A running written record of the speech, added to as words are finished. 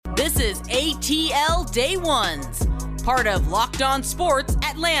This is ATL Day Ones, part of Locked On Sports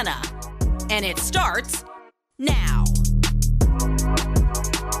Atlanta. And it starts now.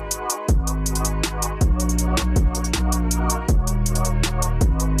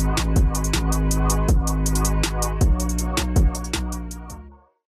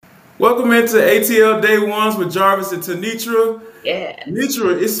 Welcome into ATL Day Ones with Jarvis and Tenitra. Yeah.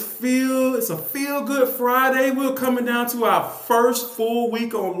 Tenitra, it's a feel-good Friday. We're coming down to our first full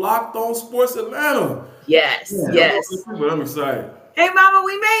week on Locked On Sports Atlanta. Yes, yes. I'm excited. Hey, Mama,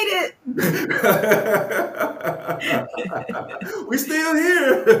 we made it. We still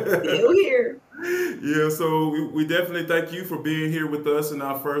here. Still here. Yeah, so we definitely thank you for being here with us in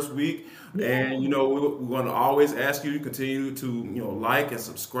our first week. Yeah. And, we're going to always ask you to continue to, like and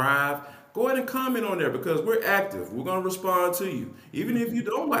subscribe. Go ahead and comment on there because we're active. We're going to respond to you. Even if you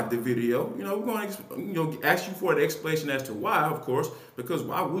don't like the video, we're going to ask you for an explanation as to why, of course, because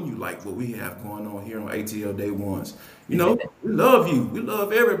why wouldn't you like what we have going on here on ATL Day Ones? We love you. We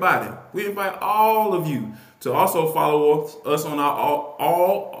love everybody. We invite all of you to also follow us on our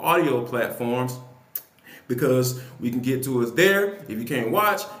all audio platforms because we can get to us there. If you can't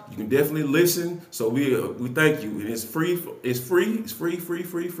watch, you can definitely listen. So we thank you. And it's free. It's free.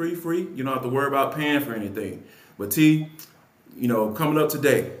 You don't have to worry about paying for anything. But coming up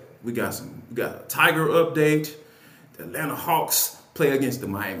today, we got a Tiger update. The Atlanta Hawks play against the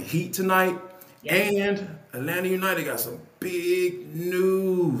Miami Heat tonight. Yes. And Atlanta United got some big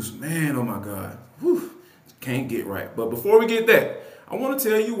news. Man, oh my God. Whew. Can't get right. But before we get that, I want to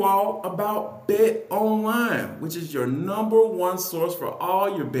tell you all about Bet Online, which is your number one source for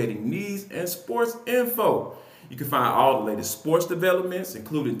all your betting needs and sports info. You can find all the latest sports developments,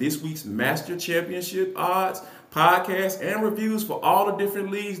 including this week's Master Championship odds, podcasts, and reviews for all the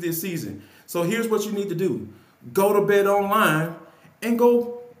different leagues this season. So here's what you need to do. Go to Bet Online and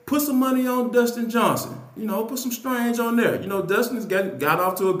go put some money on Dustin Johnson. Put some strange on there. Dustin's got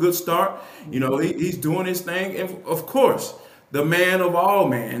off to a good start. He's doing his thing. And, of course, the man of all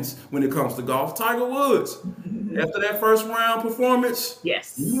mans when it comes to golf, Tiger Woods. After that first round performance,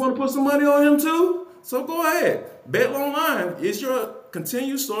 yes, you want to put some money on him too? So go ahead. Bet Online is your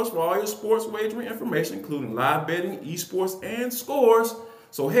continued source for all your sports wagering information, including live betting, esports, and scores.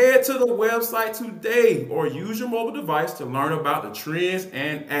 So head to the website today or use your mobile device to learn about the trends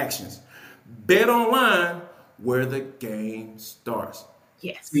and actions. Bet Online, where the game starts.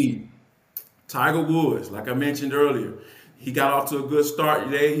 Yes. See, Tiger Woods, like I mentioned earlier, he got off to a good start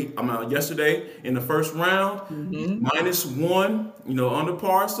yesterday in the first round, -1, under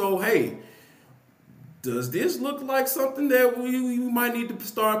par. So, hey, does this look like something that we might need to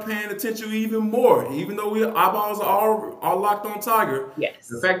start paying attention even more? Even though our eyeballs are all locked on Tiger, yes.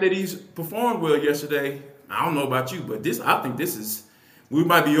 The fact that he's performed well yesterday, I don't know about you, but I think we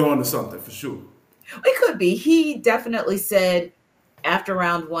might be on to something for sure. It could be. He definitely said after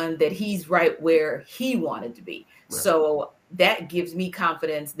round one that he's right where he wanted to be. Right. So that gives me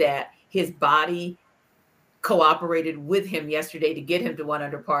confidence that his body cooperated with him yesterday to get him to 1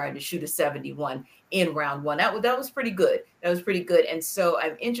 under par and to shoot a 71 in round one. That was pretty good. And so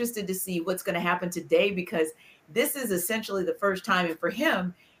I'm interested to see what's going to happen today because this is essentially the first time, and for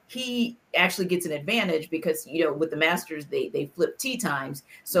him, he actually gets an advantage because, with the Masters, they flip tee times.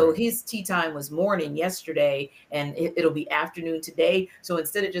 So right. His tee time was morning yesterday and it'll be afternoon today. So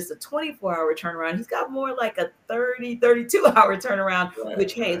instead of just a 24-hour turnaround, he's got more like a 32-hour turnaround, right.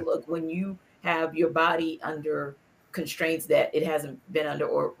 Which, hey, look, when you have your body under constraints that it hasn't been under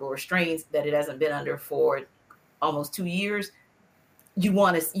or strains that it hasn't been under for almost 2 years, you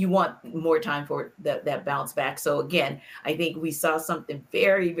want more time for that bounce back. So again, I think we saw something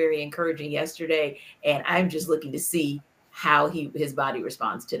very, very encouraging yesterday, and I'm just looking to see how his body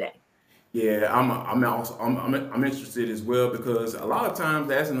responds today. Yeah, I'm interested as well because a lot of times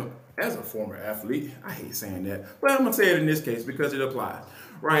as a former athlete, I hate saying that, but I'm gonna say it in this case because it applies,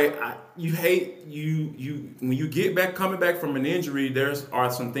 right? When you get back, coming back from an injury, there are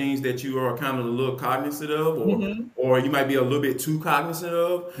some things that you are kind of a little cognizant of, or you might be a little bit too cognizant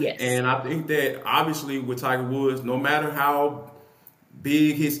of. Yes. And I think that obviously with Tiger Woods, no matter how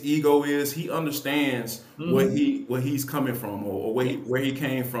big his ego is, he understands where he's coming from or where he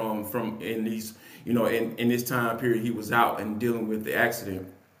came from in these, in this time period he was out and dealing with the accident.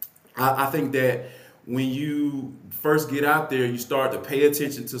 I think that when you first get out there, you start to pay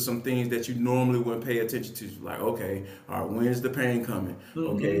attention to some things that you normally wouldn't pay attention to. Like, okay, all right, when's the pain coming?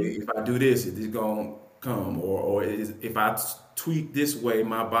 Okay, if I do this, is this going to come? Or if I tweak this way,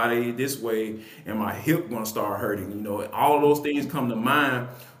 my body this way, and my hip going to start hurting? All of those things come to mind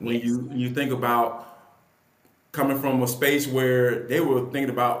when you think about coming from a space where they were thinking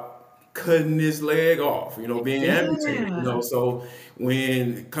about cutting his leg off, being amputated, Yeah. So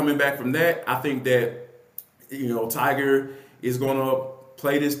when coming back from that, I think that, Tiger is gonna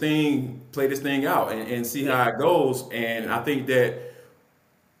play this thing out and see Yeah. how it goes. And I think that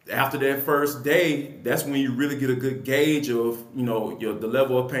after that first day, that's when you really get a good gauge of, the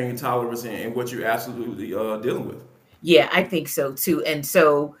level of pain tolerance and what you're absolutely dealing with. Yeah, I think so too. And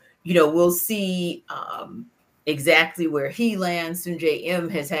so, we'll see exactly where he lands. Sunjae M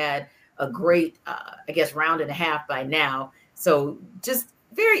has had a great, I guess, round and a half by now. So just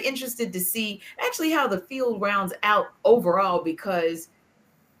very interested to see actually how the field rounds out overall, because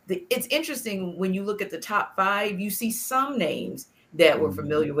it's interesting when you look at the top five, you see some names that we're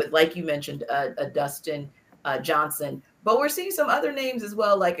familiar with, like you mentioned, a Dustin Johnson, but we're seeing some other names as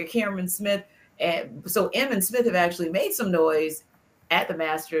well, like a Cameron Smith. And so M and Smith have actually made some noise at the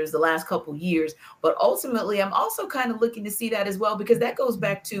Masters the last couple years. But ultimately, I'm also kind of looking to see that as well, because that goes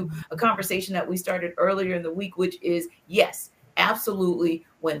back to a conversation that we started earlier in the week, which is yes, absolutely.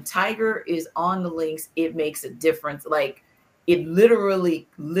 When Tiger is on the links, it makes a difference. Like, it literally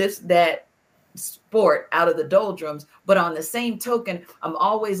lifts that sport out of the doldrums. But on the same token, I'm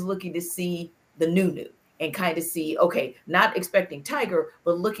always looking to see the new and kind of see, okay, not expecting Tiger,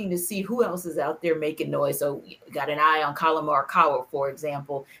 but looking to see who else is out there making noise. So got an eye on Colin Morikawa, for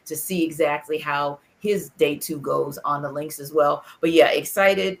example, to see exactly how his day two goes on the links as well. But yeah,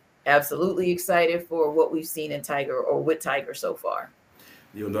 excited, absolutely excited for what we've seen in Tiger or with Tiger so far.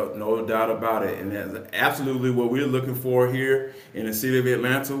 No doubt about it. And that's absolutely what we're looking for here in the city of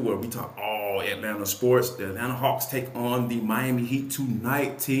Atlanta, where we talk all Atlanta sports. The Atlanta Hawks take on the Miami Heat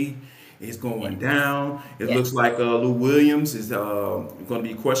tonight, T. It's going down. It looks Yes. like Lou Williams is going to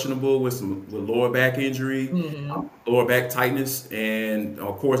be questionable with lower back injury, Mm-hmm. lower back tightness, and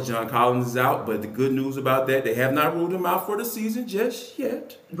of course John Collins is out. But the good news about that, they have not ruled him out for the season just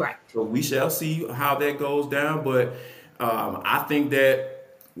yet. Right. So we shall see how that goes down. But I think that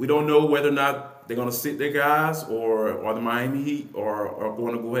we don't know whether or not they're going to sit their guys or the Miami Heat are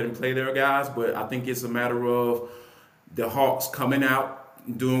going to go ahead and play their guys. But I think it's a matter of the Hawks coming out,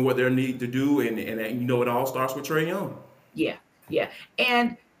 doing what they need to do, and it all starts with Trae Young. Yeah, yeah.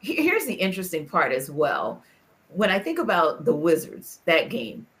 And here's the interesting part as well. When I think about the Wizards, that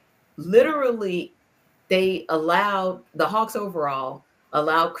game, literally they allowed the Hawks overall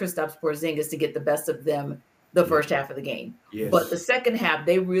allowed Kristaps Porzingis to get the best of them the Yeah. first half of the game. But the Yes. second half,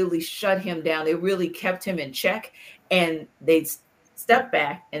 they really shut him down. They really kept him in check, and they stepped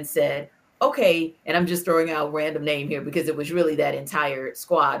back and said, okay, and I'm just throwing out a random name here because it was really that entire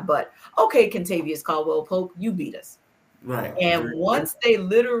squad, but okay, Kentavious Caldwell Pope, you beat us. Right. And Very good. once they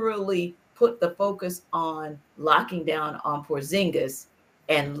literally put the focus on locking down on Porzingis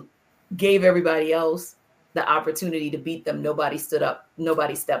and gave everybody else the opportunity to beat them, nobody stood up,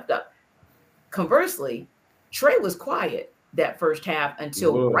 nobody stepped up. Conversely, Trey was quiet that first half He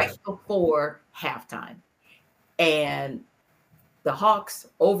until right was. before halftime. And the Hawks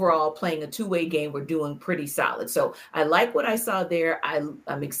overall playing a two-way game were doing pretty solid. So I like what I saw there. I'm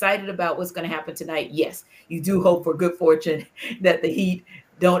excited about what's going to happen tonight. Yes, you do hope for good fortune that the Heat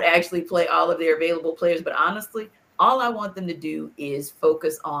don't actually play all of their available players. But honestly, all I want them to do is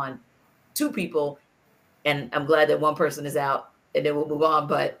focus on two people. And I'm glad that one person is out and then we'll move on.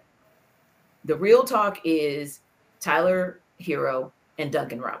 But the real talk is Tyler Hero and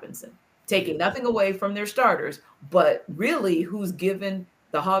Duncan Robinson, taking nothing away from their starters, but really who's given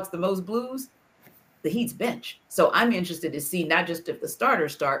the Hawks the most blues? The Heat's bench. So I'm interested to see not just if the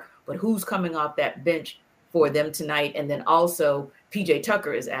starters start, but who's coming off that bench for them tonight. And then also PJ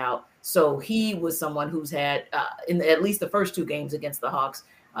Tucker is out. So he was someone who's had in at least the first two games against the Hawks,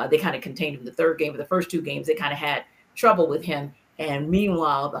 they kind of contained him. The third game, but the first two games, they kind of had trouble with him. And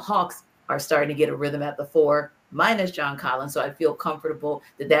meanwhile, the Hawks are starting to get a rhythm at the four, minus John Collins. So I feel comfortable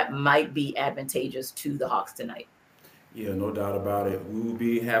that that might be advantageous to the Hawks tonight. Yeah, no doubt about it. We will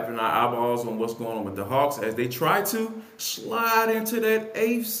be having our eyeballs on what's going on with the Hawks as they try to slide into that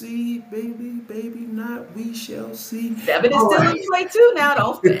eighth seed. Baby, not we shall see. Seven is All still right. in play too now,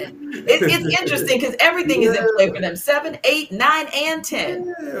 don't it? It's interesting because everything is in play Yeah. for them. 7, 8, 9, and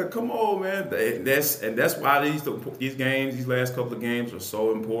 10. Yeah, come on, man. That's why these games, these last couple of games, are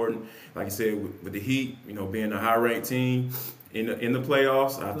so important. Like I said, with the Heat, being a high-ranked team in the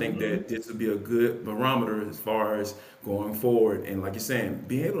playoffs, I think Mhm. that this would be a good barometer as far as going forward. And like you're saying,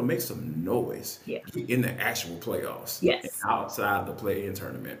 being able to make some noise Yeah. in the actual playoffs and Yes. outside the play-in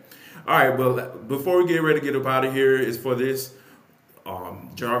tournament. All right, well, before we get ready to get up out of here, is for this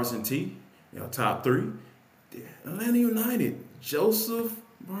Jarvis and T, top three. Atlanta United, Joseph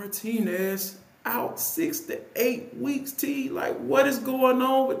Martinez out 6 to 8 weeks, T. Like, what is going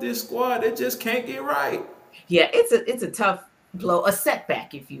on with this squad? They just can't get right. Yeah, it's a tough blow, a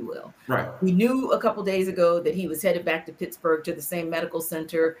setback, if you will. Right. We knew a couple days ago that he was headed back to Pittsburgh to the same medical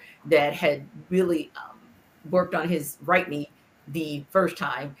center that had really worked on his right knee the first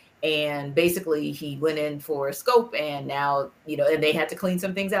time. And basically, he went in for a scope, and now, and they had to clean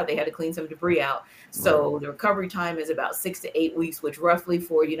some things out. They had to clean some debris out. So the recovery time is about 6 to 8 weeks, which roughly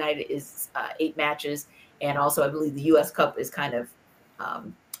for United is 8 matches. And also, I believe the U.S. Cup is kind of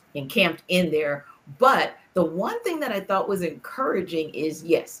encamped in there. But the one thing that I thought was encouraging is,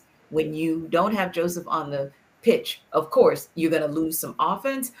 yes, when you don't have Joseph on the pitch, of course, you're going to lose some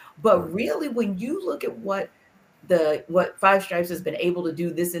offense. But really, when you look at what Five Stripes has been able to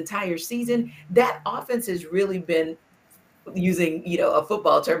do this entire season, that offense has really been, using a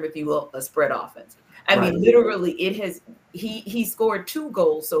football term, if you will, a spread offense. I mean, literally, he scored 2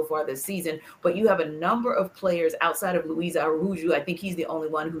 goals so far this season, but you have a number of players outside of Luis Araujo. I think he's the only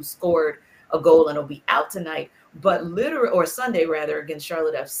one who scored a goal and will be out tonight, or Sunday rather, against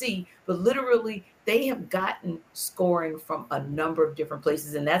Charlotte FC. But literally, they have gotten scoring from a number of different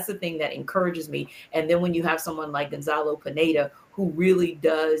places, and that's the thing that encourages me. And then when you have someone like Gonzalo Pineda, who really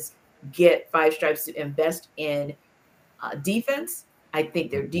does get Five Stripes to invest in defense, I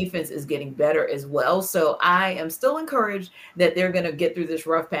think their defense is getting better as well. So I am still encouraged that they're going to get through this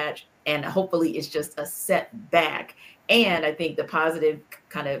rough patch, and hopefully it's just a setback. And I think the positive,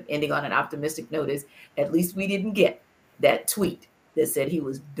 kind of ending on an optimistic note, is at least we didn't get that tweet that said he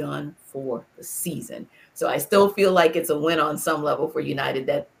was done for the season. So I still feel like it's a win on some level for United,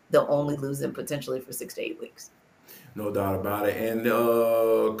 that they'll only lose him potentially for 6 to 8 weeks. No doubt about it.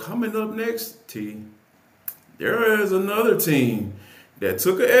 And coming up next, T, there is another team that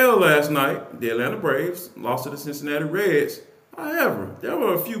took an L last night. The Atlanta Braves lost to the Cincinnati Reds. However, there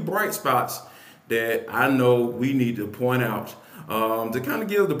were a few bright spots that I know we need to point out to kind of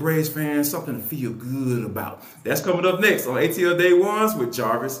give the Braves fans something to feel good about. That's coming up next on ATL Day Ones with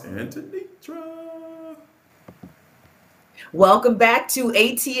Jarvis and Tenitra. Welcome back to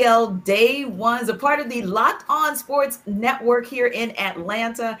ATL Day Ones, a part of the Locked On Sports Network here in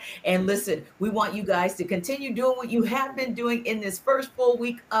Atlanta. And listen, we want you guys to continue doing what you have been doing in this first full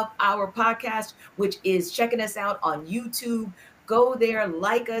week of our podcast, which is checking us out on YouTube. Go there,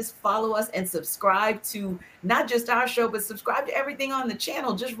 like us, follow us, and subscribe to not just our show, but subscribe to everything on the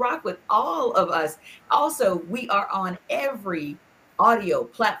channel. Just rock with all of us. Also, we are on every audio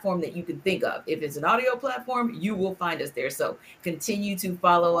platform that you can think of. If it's an audio platform, you will find us there. So continue to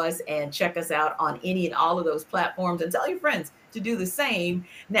follow us and check us out on any and all of those platforms, and tell your friends to do the same.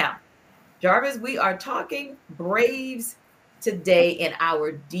 Now, Jarvis, we are talking Braves today in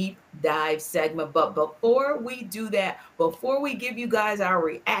our deep dive segment. But before we do that, before we give you guys our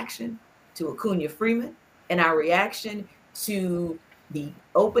reaction to Acuna Freeman and our reaction to the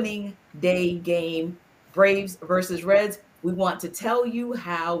opening day game, Braves versus Reds, we want to tell you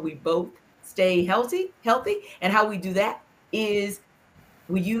how we both stay healthy, and how we do that is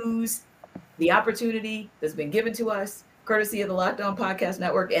we use the opportunity that's been given to us, courtesy of the Locked On Podcast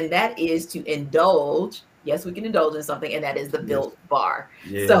Network, and that is to indulge. Yes, we can indulge in something, and that is the Built Bar.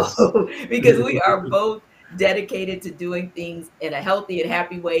 Yes. So, because we are both dedicated to doing things in a healthy and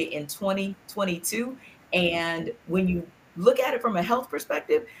happy way in 2022, and when you look at it from a health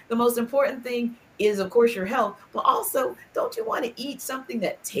perspective, the most important thing is, of course, your health, but also, don't you want to eat something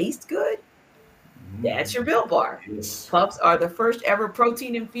that tastes good? That's your Built Bar. Yes. Puffs are the first ever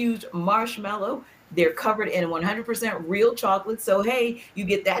protein-infused marshmallow. They're covered in 100% real chocolate, so hey, you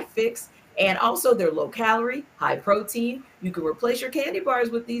get that fix. And also, they're low calorie, high protein. You can replace your candy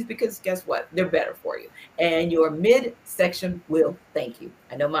bars with these because guess what? They're better for you. And your midsection will thank you.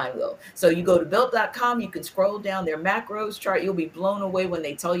 I know mine will. So you go to built.com, you can scroll down their macros chart. You'll be blown away when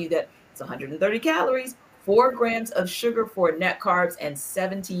they tell you that it's 130 calories, 4 grams of sugar for net carbs, and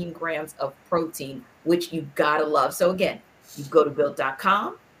 17 grams of protein, which you gotta love. So again, you go to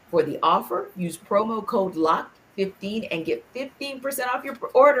built.com for the offer. Use promo code LOCKED15 and get 15% off your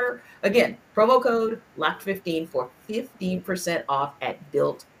order. Again, promo code LOCKED15 for 15% off at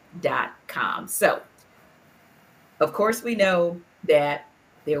built.com. So, of course, we know that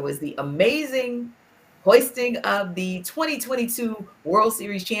there was the amazing hoisting of the 2022 World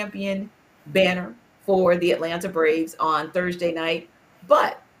Series champion banner for the Atlanta Braves on Thursday night.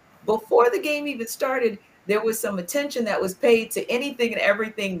 But before the game even started, there was some attention that was paid to anything and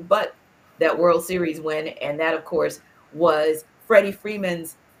everything but that World Series win. And that, of course, was Freddie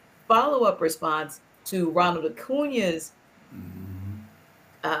Freeman's follow-up response to Ronald Acuna's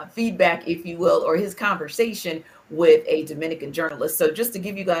feedback, if you will, or his conversation with a Dominican journalist. So just to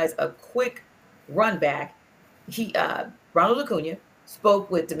give you guys a quick run back, Ronald Acuna spoke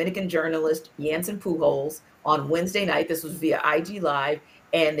with Dominican journalist Jansen Pujols on Wednesday night. This was via IG Live,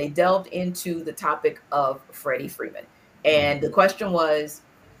 and they delved into the topic of Freddie Freeman. And the question was,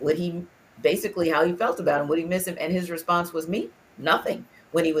 would he basically how he felt about him? Would he miss him? And his response was, me, nothing.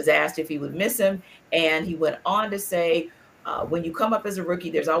 When he was asked if he would miss him, and he went on to say, when you come up as a rookie,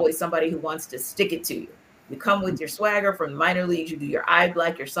 there's always somebody who wants to stick it to you. You come with your swagger from the minor leagues, you do your eye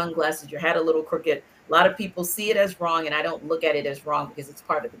black, your sunglasses, your hat a little crooked. A lot of people see it as wrong, and I don't look at it as wrong because it's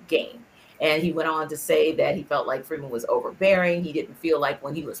part of the game. And he went on to say that he felt like Freeman was overbearing. He didn't feel like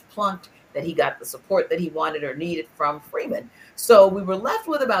when he was plunked that he got the support that he wanted or needed from Freeman. So we were left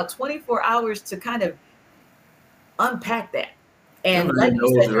with about 24 hours to kind of unpack that. And like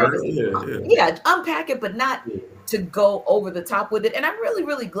you said, Jarvis, unpack it, but not to go over the top with it. And I'm really,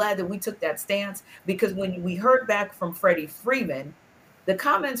 really glad that we took that stance, because when we heard back from Freddie Freeman, the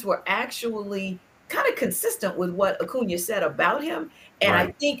comments were actually kind of consistent with what Acuna said about him. And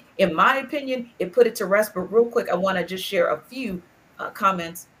I think, in my opinion, it put it to rest. But real quick, I want to just share a few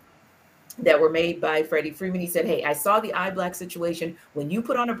comments that were made by Freddie Freeman. He said, hey, I saw the eye black situation. When you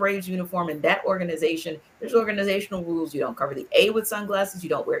put on a Braves uniform in that organization, there's organizational rules. You don't cover the A with sunglasses. You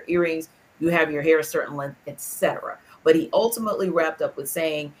don't wear earrings. You have your hair a certain length, etc. But he ultimately wrapped up with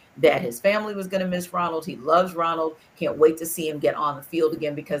saying that his family was going to miss Ronald. He loves Ronald. Can't wait to see him get on the field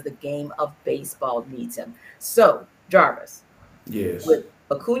again because the game of baseball needs him. So, Jarvis, with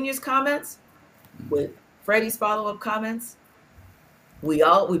Acuna's comments, with Freddie's follow-up comments, we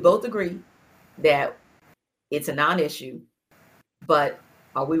both agree that it's a non-issue, but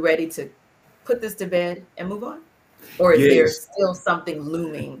are we ready to put this to bed and move on? Or is there still something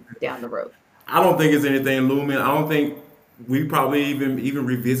looming down the road? I don't think it's anything looming. I don't think we probably even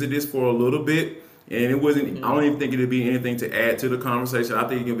revisit this for a little bit. And it wasn't, I don't even think it'd be anything to add to the conversation. I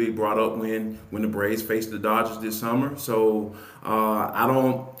think it can be brought up when the Braves face the Dodgers this summer. So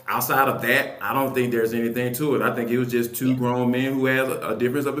outside of that, I don't think there's anything to it. I think it was just two grown men who had a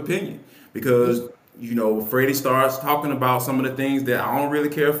difference of opinion. Because, Freddie starts talking about some of the things that I don't really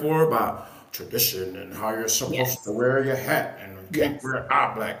care for, about tradition and how you're supposed to wear your hat and can't wear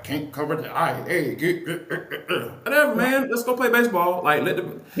eye black, can't cover the eye. Hey, whatever, man. Let's go play baseball. Like let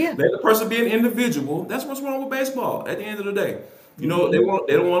the person be an individual. That's what's wrong with baseball. At the end of the day, they don't want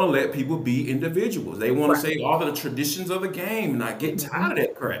to let people be individuals. They want to say all of the traditions of the game, and I get tired of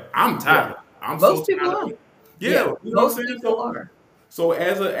that crap. I'm tired. I'm most so people tired. are. You know most what I'm saying? people are. So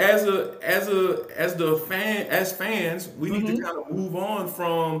as fans, we need to kind of move on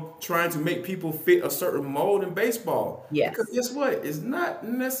from trying to make people fit a certain mold in baseball. Yes. Because guess what? It's not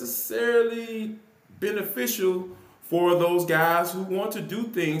necessarily beneficial for those guys who want to do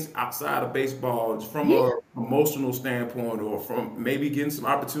things outside of baseball from a promotional standpoint, or from maybe getting some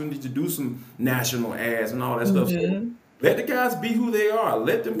opportunity to do some national ads and all that stuff. So let the guys be who they are.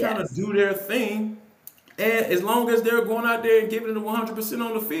 Let them kind of do their thing. And as long as they're going out there and giving it 100%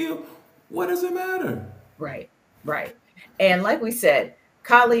 on the field, what does it matter? Right. And like we said,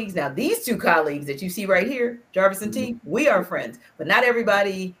 colleagues, now these two colleagues that you see right here, Jarvis and T, we are friends. But not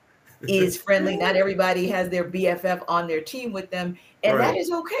everybody is friendly. Not everybody has their BFF on their team with them. And that is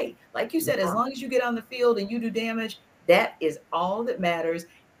okay. Like you said, as long as you get on the field and you do damage, that is all that matters.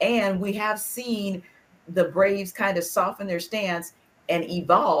 And we have seen the Braves kind of soften their stance and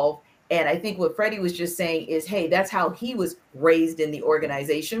evolve. And I think what Freddie was just saying is, hey, that's how he was raised in the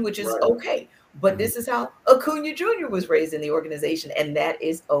organization, which is okay. But this is how Acuna Jr. was raised in the organization, and that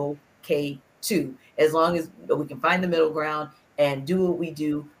is okay too. As long as we can find the middle ground and do what we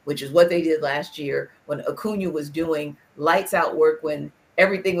do, which is what they did last year when Acuna was doing lights out work when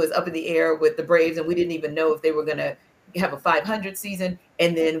everything was up in the air with the Braves and we didn't even know if they were going to have a 500 season.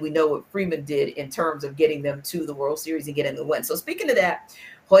 And then we know what Freeman did in terms of getting them to the World Series and getting the win. So speaking of that,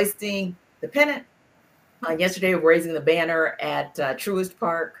 hoisting the pennant, yesterday raising the banner at Truist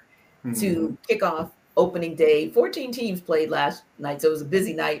Park to kick off opening day. 14 teams played last night, so it was a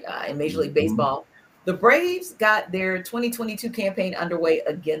busy night in Major League Baseball. The Braves got their 2022 campaign underway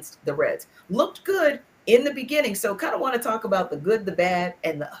against the Reds. Looked good in the beginning, so kind of want to talk about the good, the bad,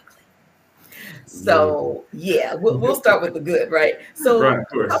 and the ugly. So, we'll start with the good, right? So,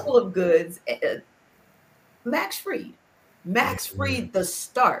 a couple of goods. Max Fried, the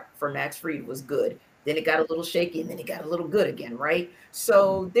start for Max Fried was good. Then it got a little shaky, and then it got a little good again, right?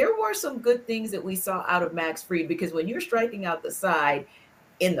 So there were some good things that we saw out of Max Fried, because when you're striking out the side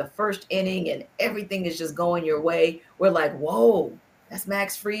in the first inning and everything is just going your way, we're like, whoa, that's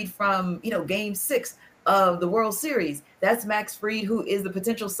Max Fried from, Game 6 of the World Series. That's Max Fried, who is the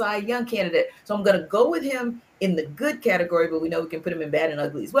potential Cy Young candidate. So I'm going to go with him in the good category, but we know we can put him in bad and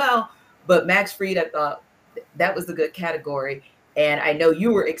ugly as well. But Max Fried, I thought that was a good category. And I know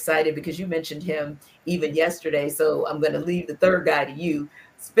you were excited because you mentioned him even yesterday. So I'm going to leave the third guy to you.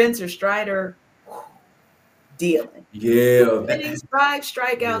 Spencer Strider, dealing. Yeah. 2 innings, 5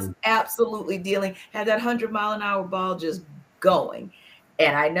 strikeouts, absolutely dealing. Had that 100-mile-an-hour ball just going.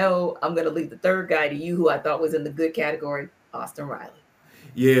 And I know I'm going to leave the third guy to you, who I thought was in the good category, Austin Riley.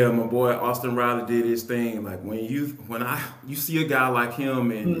 Yeah, my boy Austin Riley did his thing. Like when you see a guy like him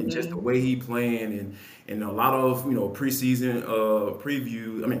and just the way he playing and a lot of preseason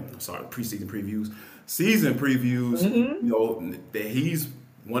preseason previews, season previews, that he's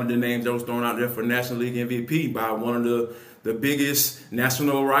one of the names that was thrown out there for National League MVP by one of the biggest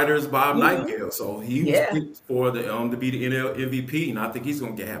national writers, Bob Nightingale. So he was picked for the to be the NL MVP, and I think he's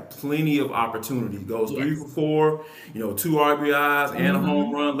going to have plenty of opportunity. He goes 3 for 4, 2 RBIs and a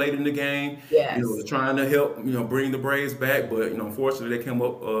home run late in the game. Yes. Trying to help bring the Braves back, but unfortunately they come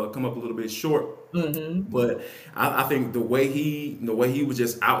up a little bit short. But I think the way he was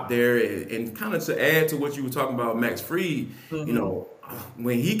just out there and kind of to add to what you were talking about, Max Fried,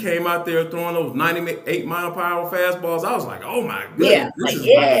 when he came out there throwing those 98-mile-per-hour fastballs, I was like, oh my goodness, this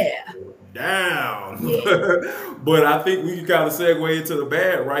is down. But I think we can kind of segue into the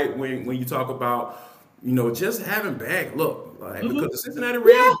bad, right? When you talk about just having bad luck, like because the Cincinnati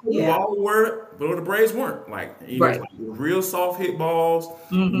Reds ball were, but the Braves weren't. Like like real soft hit balls,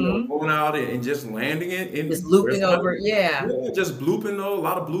 going out and just landing it and just looping over, just blooping though, a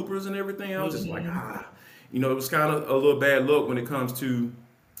lot of bloopers and everything. I was just like, it was kind of a little bad luck when it comes to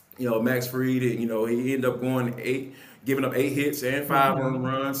Max Fried. And, he ended up giving up 8 hits and 5 home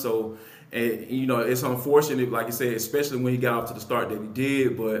runs. So. And it's unfortunate, like I said, especially when he got off to the start that he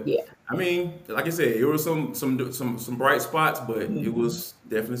did. But I mean, like I said, there were some bright spots, but it was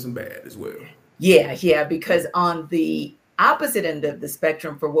definitely some bad as well. Yeah, because on the opposite end of the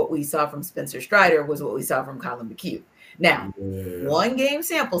spectrum for what we saw from Spencer Strider was what we saw from Colin McHugh. Now, 1 game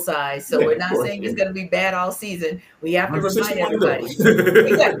sample size, so we're not saying it's going to be bad all season. We have to remind everybody,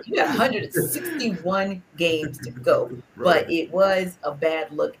 you got 161 games to go. But it was a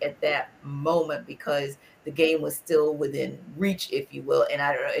bad look at that moment because the game was still within reach, if you will. And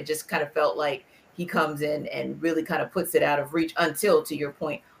I don't know, it just kind of felt like he comes in and really kind of puts it out of reach until, to your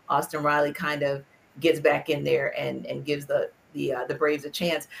point, Austin Riley kind of gets back in there and gives the Braves a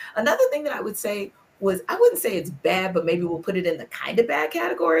chance. Another thing that I would say was, I wouldn't say it's bad, but maybe we'll put it in the kind of bad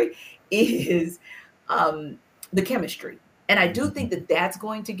category, is the chemistry. And I do think that that's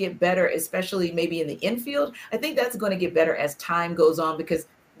going to get better, especially maybe in the infield. I think that's going to get better as time goes on because,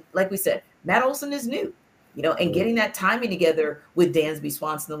 like we said, Matt Olson is new, and getting that timing together with Dansby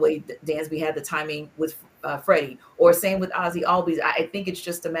Swanson, the way Dansby had the timing with Freddie, or same with Ozzie Albies. I think it's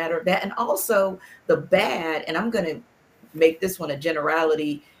just a matter of that. And also the bad, and I'm going to make this one a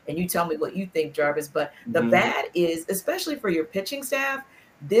generality, and you tell me what you think, Jarvis, but the bad is, especially for your pitching staff,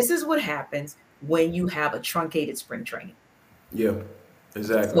 this is what happens when you have a truncated spring training. Yeah,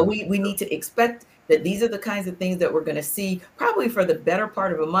 exactly. So we need to expect that these are the kinds of things that we're going to see probably for the better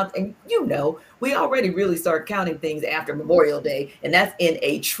part of a month. And we already really start counting things after Memorial Day, and that's in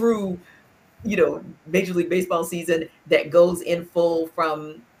a true, Major League Baseball season that goes in full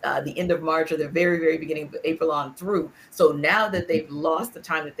from the end of March or the very, very beginning of April on through. So now that they've lost the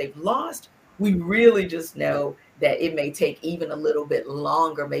time that they've lost, we really just know that it may take even a little bit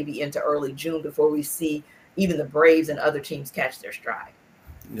longer, maybe into early June, before we see even the Braves and other teams catch their stride.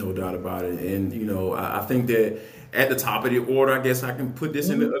 No doubt about it. And, I think that at the top of the order, I guess I can put this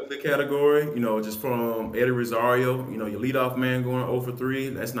in the ugly category, just from Eddie Rosario, your leadoff man going 0 for 3.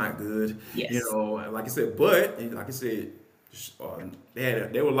 That's not good. Yes. Like I said,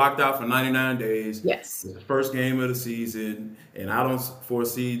 they were locked out for 99 days. Yes. It's the first game of the season, and I don't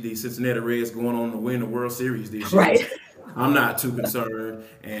foresee the Cincinnati Reds going on to win the World Series this year. Right. I'm not too concerned,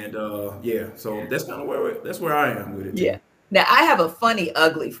 and so that's kind of that's where I am with it. Yeah. Now I have a funny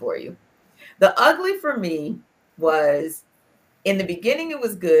ugly for you. The ugly for me was, in the beginning it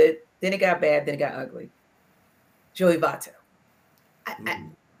was good, then it got bad, then it got ugly. Joey Votto.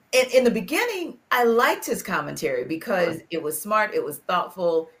 In the beginning, I liked his commentary because it was smart, it was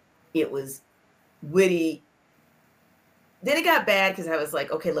thoughtful, it was witty. Then it got bad because I was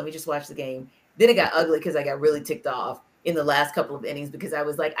like, okay, let me just watch the game. Then it got ugly because I got really ticked off in the last couple of innings because I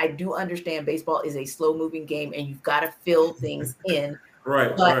was like, I do understand baseball is a slow-moving game and you've got to fill things in.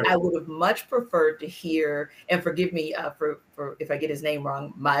 Right. I would have much preferred to hear, and forgive me for if I get his name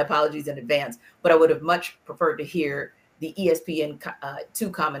wrong, my apologies in advance, but I would have much preferred to hear the ESPN 2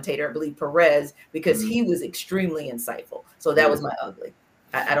 commentator, I believe Perez, because he was extremely insightful. So that was my ugly.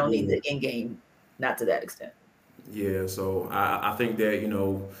 I don't need the in-game, not to that extent. Yeah, so I think that,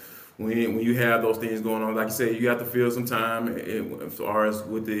 when you have those things going on, like you said, you have to fill some time as far as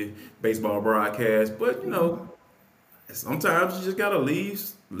with the baseball broadcast. But sometimes you just gotta leave,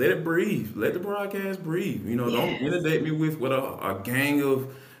 let it breathe, let the broadcast breathe. Don't Yes. inundate me with a gang of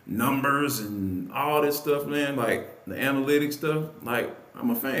numbers and all this stuff, man. Like the analytics stuff. Like I'm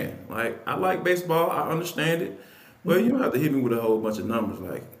a fan. Like I like baseball. I understand it. But you don't have to hit me with a whole bunch of numbers.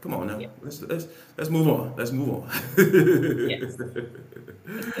 Like, come on now, Yeah. let's move on. Let's move on. Yes.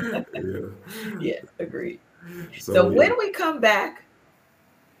 Yeah. Yes. Agreed. So So yeah. when we come back,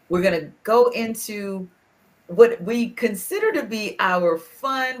 we're going to go into what we consider to be our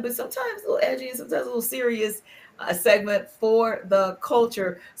fun, but sometimes a little edgy and sometimes a little serious segment for the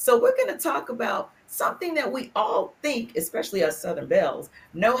culture. So we're going to talk about something that we all think, especially us Southern Belles,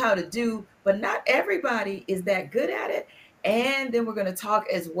 know how to do, but not everybody is that good at it. And then we're going to talk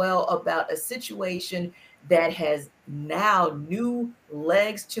as well about a situation that has now new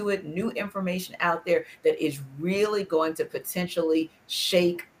legs to it, new information out there that is really going to potentially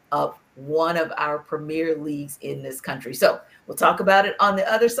shake up one of our premier leagues in this country. So we'll talk about it on the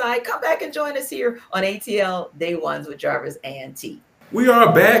other side. Come back and join us here on ATL Day Ones with Jarvis and T. We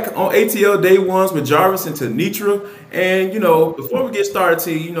are back on ATL Day Ones with Jarvis and Tenitra. And, before we get started,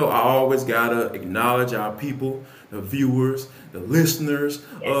 T, I always got to acknowledge our people, the viewers, the listeners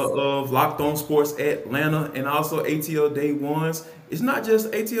Yes. of Locked On Sports Atlanta and also ATL Day Ones. It's not just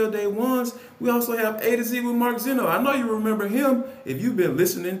ATL Day Ones. We also have A to Z with Mark Zeno. I know you remember him if you've been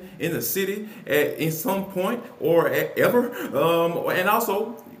listening in the city in some point or ever. And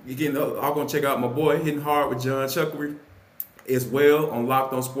also, again, I'm going to check out my boy Hitting Hard with John Chuckery as well on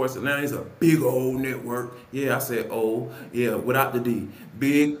Locked On Sports Atlanta. It's a big old network. Yeah, I said old. Yeah, without the D.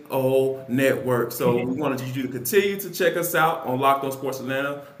 Big old network. So we wanted you to continue to check us out on Locked On Sports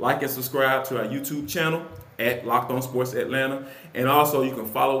Atlanta. Like and subscribe to our YouTube channel at Locked On Sports Atlanta. And also you can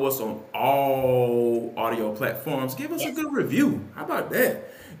follow us on all audio platforms. Give us a good review. How about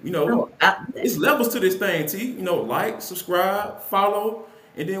that? It's levels to this thing, T. Like, subscribe, follow,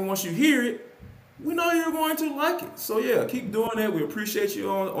 and then once you hear it, we know you're going to like it. So yeah, keep doing that. We appreciate you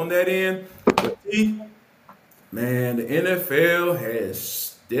on that end. But man, the NFL has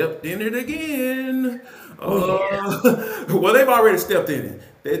stepped in it again. Well, they've already stepped in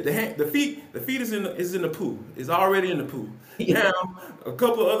it. The feet is in the pool. It's already in the pool. Yeah. Now, a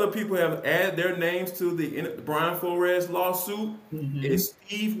couple of other people have added their names to the Brian Flores lawsuit. It's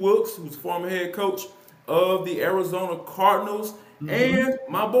Steve Wilkes, who's former head coach of the Arizona Cardinals, and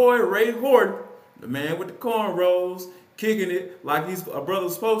my boy Ray Horton, the man with the cornrows, kicking it like he's a brother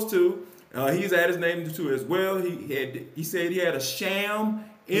supposed to. He's added his name to it as well. He said he had a sham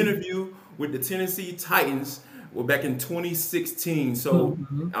interview with the Tennessee Titans back in 2016. So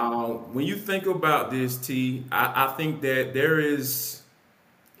when you think about this, T, I think that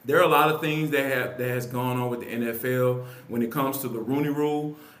there are a lot of things that has gone on with the NFL when it comes to the Rooney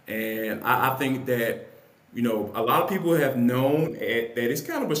Rule, and I think that a lot of people have known that it's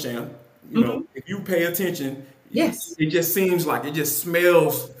kind of a sham. If you pay attention, Yes. it just seems like it just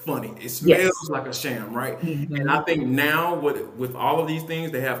smells funny. It smells like a sham, right? And I think now with all of these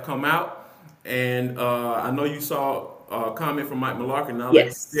things that have come out, and I know you saw a comment from Mike Malarkey. Now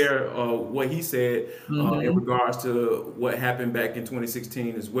let's share what he said in regards to what happened back in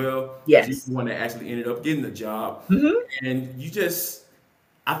 2016 as well. Yes. He's the one that actually ended up getting the job. And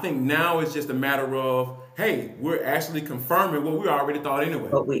I think now it's just a matter of, hey, we're actually confirming what we already thought anyway.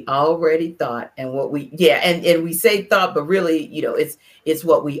 What we already thought and and we say thought, but really, it's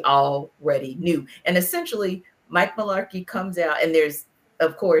what we already knew. And essentially, Mike Malarkey comes out, and there's,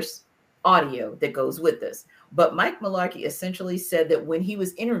 of course, audio that goes with this. But Mike Malarkey essentially said that when he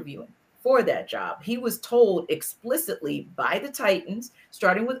was interviewing for that job, he was told explicitly by the Titans,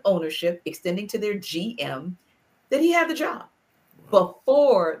 starting with ownership, extending to their GM, that he had the job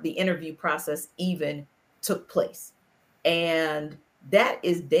before the interview process even took place. And that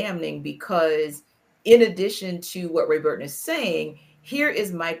is damning because in addition to what Ray Burton is saying, here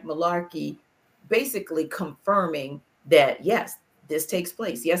is Mike Malarkey basically confirming that, yes, this takes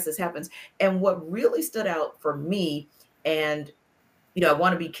place. Yes, this happens. And what really stood out for me, and, I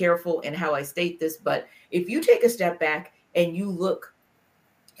want to be careful in how I state this, but if you take a step back and you look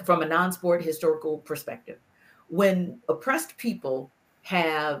from a non-sport historical perspective, when oppressed people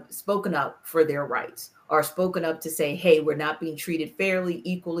have spoken up for their rights or spoken up to say, hey, we're not being treated fairly,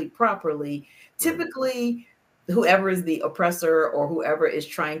 equally, properly, typically whoever is the oppressor or whoever is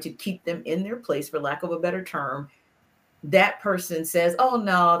trying to keep them in their place, for lack of a better term, that person says, oh,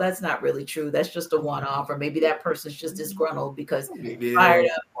 no, that's not really true. That's just a one-off. Or maybe that person's just disgruntled because fired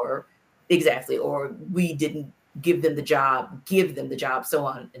up, or we didn't give them the job, so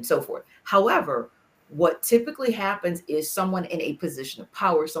on and so forth. However, what typically happens is someone in a position of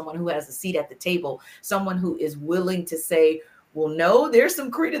power, someone who has a seat at the table, someone who is willing to say, well, no, there's some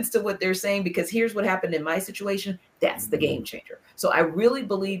credence to what they're saying because here's what happened in my situation. That's the game changer. So I really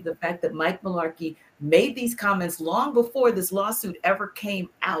believe the fact that Mike Mularkey made these comments long before this lawsuit ever came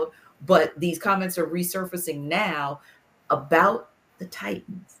out, but these comments are resurfacing now about the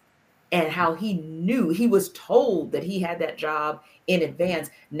Titans and how he was told that he had that job in advance.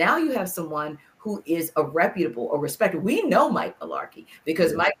 Now you have someone who is a reputable or respected. We know Mike Mularkey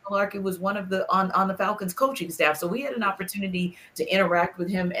because Mike Mularkey was one of the on the Falcons coaching staff. So we had an opportunity to interact with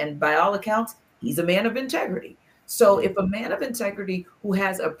him. And by all accounts, he's a man of integrity. So if a man of integrity who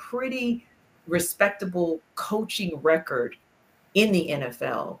has a pretty respectable coaching record in the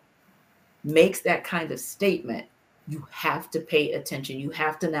NFL makes that kind of statement, you have to pay attention. You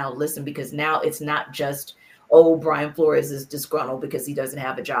have to now listen because now it's not just, oh, Brian Flores is disgruntled because he doesn't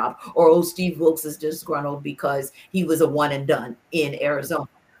have a job, or oh, Steve Wilkes is disgruntled because he was a one and done in Arizona.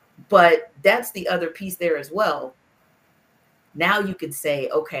 But that's the other piece there as well. Now you could say,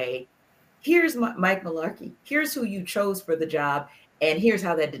 okay, here's Mike Mularkey. Here's who you chose for the job, and here's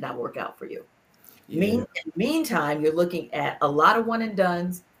how that did not work out for you. In the meantime, you're looking at a lot of one and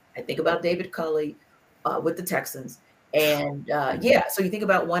dones. I think about David Culley with the Texans. And so you think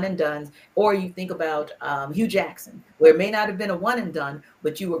about one and dones, or you think about Hugh Jackson, where it may not have been a one and done,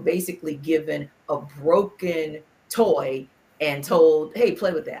 but you were basically given a broken toy and told, hey,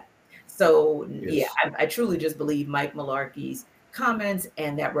 play with that. So, I truly just believe Mike Mularkey's comments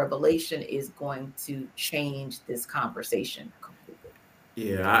and that revelation is going to change this conversation completely.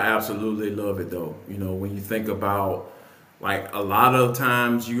 Yeah, I absolutely love it though. You know, when you think about like a lot of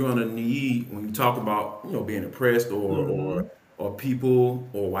times you're gonna need when you talk about being oppressed or people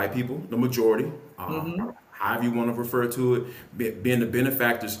or white people, the majority, however you want to refer to it, being the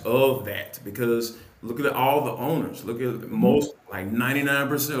benefactors of that. Because look at all the owners. Look at most, like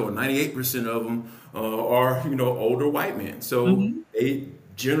 99% or 98% of them are older white men. So they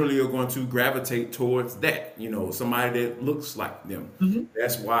generally are going to gravitate towards that, somebody that looks like them.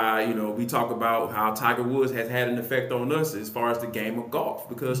 That's why, we talk about how Tiger Woods has had an effect on us as far as the game of golf,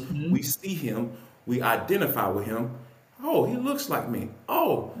 because we see him, we identify with him. Oh, he looks like me.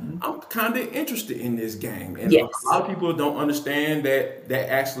 Oh, I'm kind of interested in this game. And a lot of people don't understand that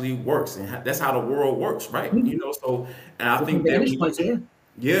that actually works. And that's how the world works, right? So, and I think that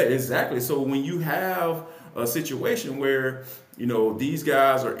yeah, exactly. So when you have a situation where these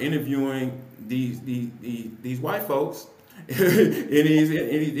guys are interviewing these white folks in these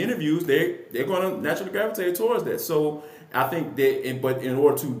interviews, they're going to naturally gravitate towards that. So I think that, but in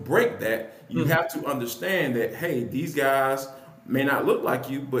order to break that, you have to understand that, hey, these guys may not look like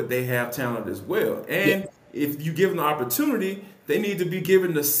you, but they have talent as well. And if you give them the opportunity, they need to be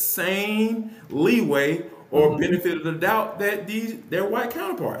given the same leeway or benefit of the doubt that their white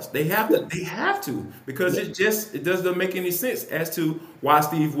counterparts. They have to, because it doesn't make any sense as to why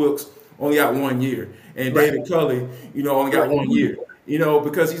Steve Wilkes only got 1 year and David Culley, only got 1 year.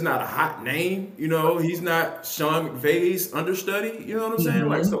 Because he's not a hot name, he's not Sean McVay's understudy, you know what I'm saying?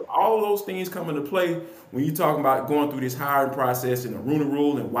 Like, so all those things come into play when you're talking about going through this hiring process and the Rooney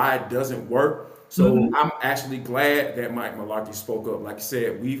Rule and why it doesn't work. So I'm actually glad that Mike Mularkey spoke up. Like I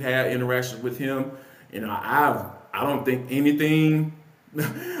said, we've had interactions with him, and I don't think anything.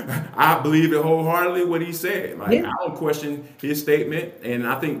 I believe it wholeheartedly what he said. Like, I don't question his statement, and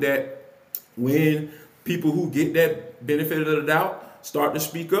I think that when people who get that benefit of the doubt start to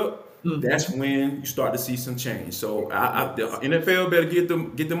speak up, that's when you start to see some change. So the NFL better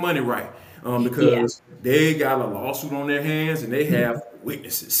get the money right, because they got a lawsuit on their hands and they have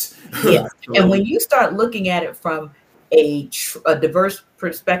witnesses. And when you start looking at it from a diverse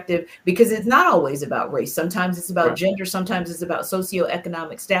perspective, because it's not always about race. Sometimes it's about gender. Sometimes it's about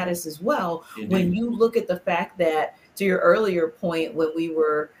socioeconomic status as well. Indeed. When you look at the fact that, to your earlier point, when we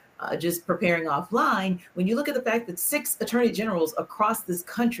were just preparing offline, when you look at the fact that 6 attorney generals across this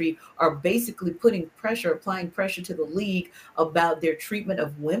country are basically applying pressure to the league about their treatment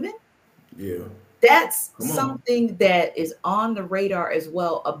of women. That's something that is on the radar as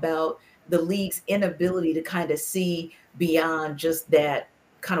well, about the league's inability to kind of see beyond just that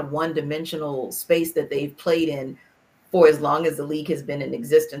kind of one-dimensional space that they've played in for as long as the league has been in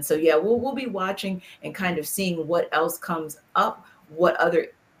existence. So we'll be watching and kind of seeing what else comes up, what other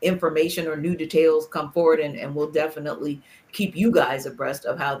information or new details come forward, and we'll definitely keep you guys abreast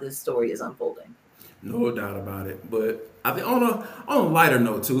of how this story is unfolding. No doubt about it. But I think on a lighter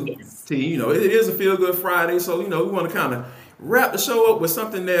note too, it is a Feel Good Friday, so we want to kind of wrap the show up with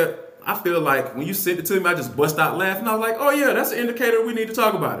something that I feel like when you sent it to me, I just bust out laughing. I was like, oh yeah, that's an indicator we need to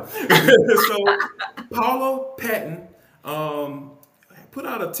talk about it. So Paula Patton put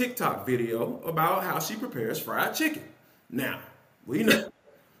out a TikTok video about how she prepares fried chicken. Now, we know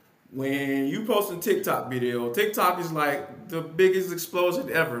when you post a TikTok video, TikTok is like the biggest explosion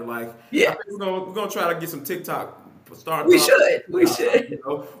ever. Like, I Yeah, think we're gonna try to get some TikTok start we talking. should. We should.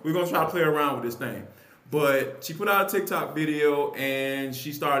 We're gonna try to play around with this thing. But she put out a TikTok video and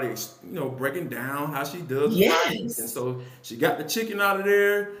she started, breaking down how she does the fried chicken. Yes. So she got the chicken out of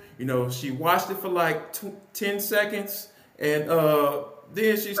there. She washed it for like 10 seconds, and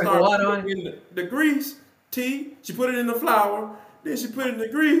then she started putting in the grease. She put it in the flour. Then she put it in the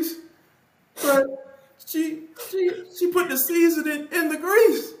grease. But she put the seasoning in the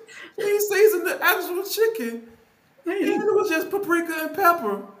grease. She seasoned the actual chicken. And it was just paprika and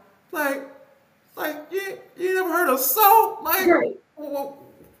pepper. Like you never heard of salt? Right.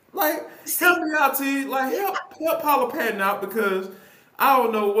 Help me out, T. Like help Paula Patton out, because I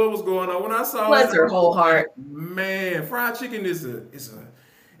don't know what was going on when I saw Bless her whole heart. Man, fried chicken is a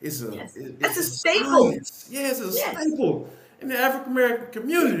staple. Science. Yes, it's a staple in the African American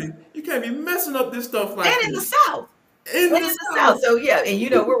community. You can't be messing up this stuff like And in the South. In the South. So yeah, and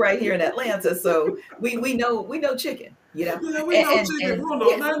we're right here in Atlanta, so we know chicken. Yeah, we know chicken. We don't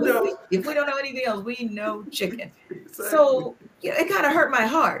know nothing else. If we don't know anything else, we know chicken. Exactly. So it kind of hurt my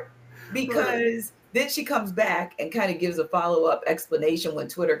heart, because then she comes back and kind of gives a follow-up explanation when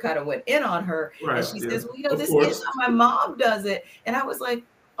Twitter kind of went in on her. Right. And she says, well, this is how my mom does it. And I was like,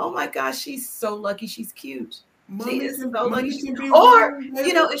 oh my gosh, she's so lucky she's cute. She is so lucky. Or,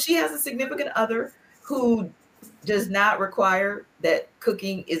 if she has a significant other who does not require that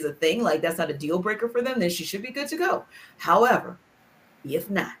cooking is a thing, like that's not a deal breaker for them, then she should be good to go. However, if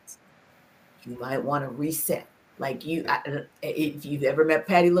not, you might want to reset. Like if you've ever met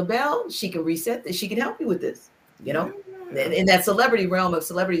Patti LaBelle, she can reset this. She can help you with this, in that celebrity realm of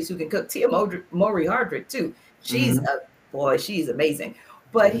celebrities who can cook. Tia Mowry Hardrick too. She's she's amazing.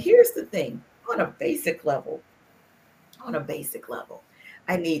 But here's the thing: on a basic level,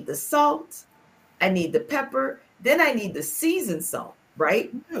 I need the salt, I need the pepper, then I need the seasoned salt,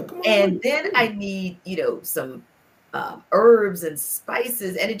 right? Yeah, and then I need, some herbs and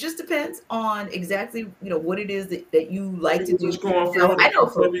spices, and it just depends on exactly, what it is that you like to do. I know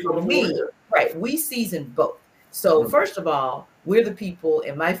for me, right, we season both. So first of all, we're the people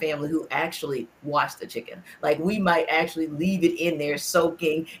in my family who actually wash the chicken. Like we might actually leave it in there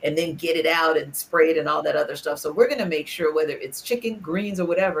soaking and then get it out and spray it and all that other stuff. So we're going to make sure, whether it's chicken, greens, or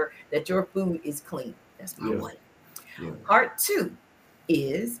whatever, that your food is clean. That's part one. Yeah. Part two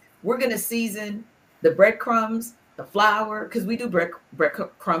is we're going to season the breadcrumbs, the flour, because we do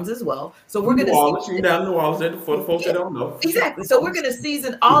breadcrumbs as well. So we're going to season down New Orleans for the folks that don't know. Exactly. So we're going to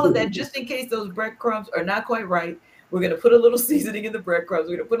season all of that just in case those breadcrumbs are not quite right. We're going to put a little seasoning in the breadcrumbs.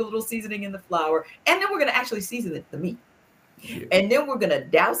 We're going to put a little seasoning in the flour, and then we're going to actually season the meat. Yeah. And then we're going to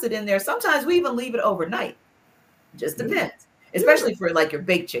douse it in there. Sometimes we even leave it overnight. Just depends. Especially for like your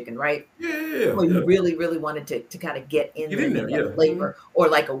baked chicken, right? Yeah. Where you really, really wanted to kind of get in there, flavor, or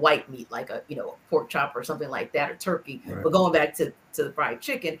like a white meat, like a pork chop or something like that, or turkey. Right. But going back to the fried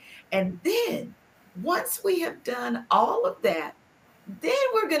chicken, and then once we have done all of that, then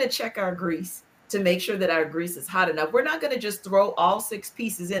we're going to check our grease to make sure that our grease is hot enough. We're not going to just throw all 6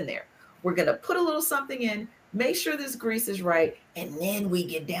 pieces in there. We're going to put a little something in, make sure this grease is right, and then we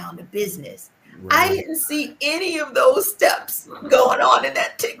get down to business. Right. I didn't see any of those steps going on in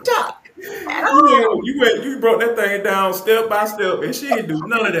that TikTok at all. You broke that thing down step by step, and she didn't do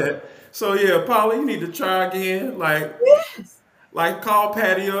none of that. So yeah, Paula, you need to try again. Like call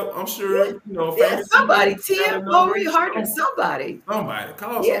Patty up. I'm sure somebody. Tia Mowry Hardrick, somebody.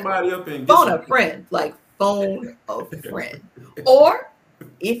 Call somebody up and phone a friend. Like phone a friend. Or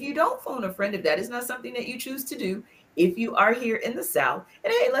if you don't phone a friend, if that is not something that you choose to do, if you are here in the South,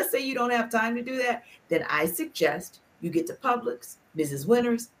 and hey, let's say you don't have time to do that, then I suggest you get to Publix, Mrs.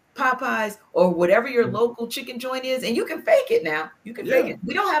 Winters, Popeyes, or whatever your local chicken joint is, and you can fake it now. You can fake it.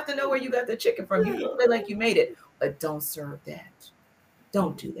 We don't have to know where you got the chicken from. You can play like you made it, but don't serve that.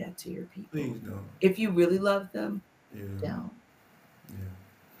 Don't do that to your people. Please don't. If you really love them, don't. Yeah.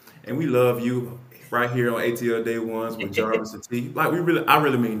 And we love you right here on ATL Day Ones with Jarvis and T. Like I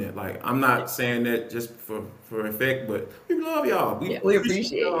really mean that. Like I'm not saying that just for effect, but we love y'all. We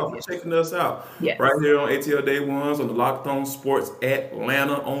appreciate y'all for checking us out. Yes. Right here on ATL Day Ones on the Locked On Sports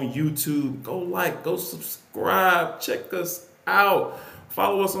Atlanta on YouTube. Go subscribe, check us out.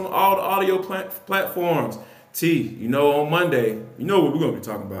 Follow us on all the audio platforms. T, on Monday, what we're going to be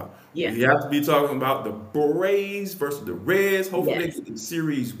talking about. Yeah. We have to be talking about the Braves versus the Reds. Hopefully Yes. they get the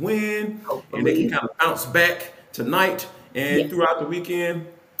series win, and they can Hopefully. kind of bounce back tonight and Yes. throughout the weekend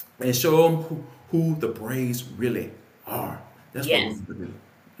and show them who the Braves really are. That's what we're Yes. going to do.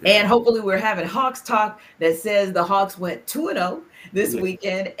 And hopefully we're having Hawks talk that says the Hawks went 2-0 this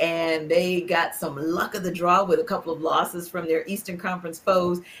weekend, and they got some luck of the draw with a couple of losses from their Eastern Conference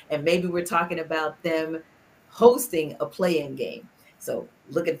foes. And maybe we're talking about them hosting a play-in game. So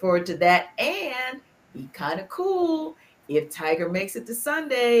looking forward to that. And be kind of cool if Tiger makes it to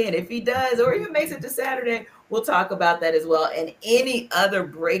Sunday, and if he does, or even makes it to Saturday, we'll talk about that as well. And any other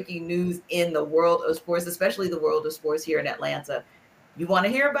breaking news in the world of sports, especially the world of sports here in Atlanta. You want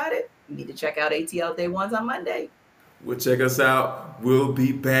to hear about it? You need to check out ATL Day Ones on Monday. Well, check us out. We'll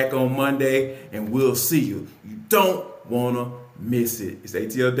be back on Monday, and we'll see you. You don't want to miss it. It's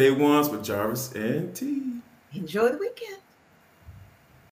ATL Day Ones with Jarvis and T. Enjoy the weekend.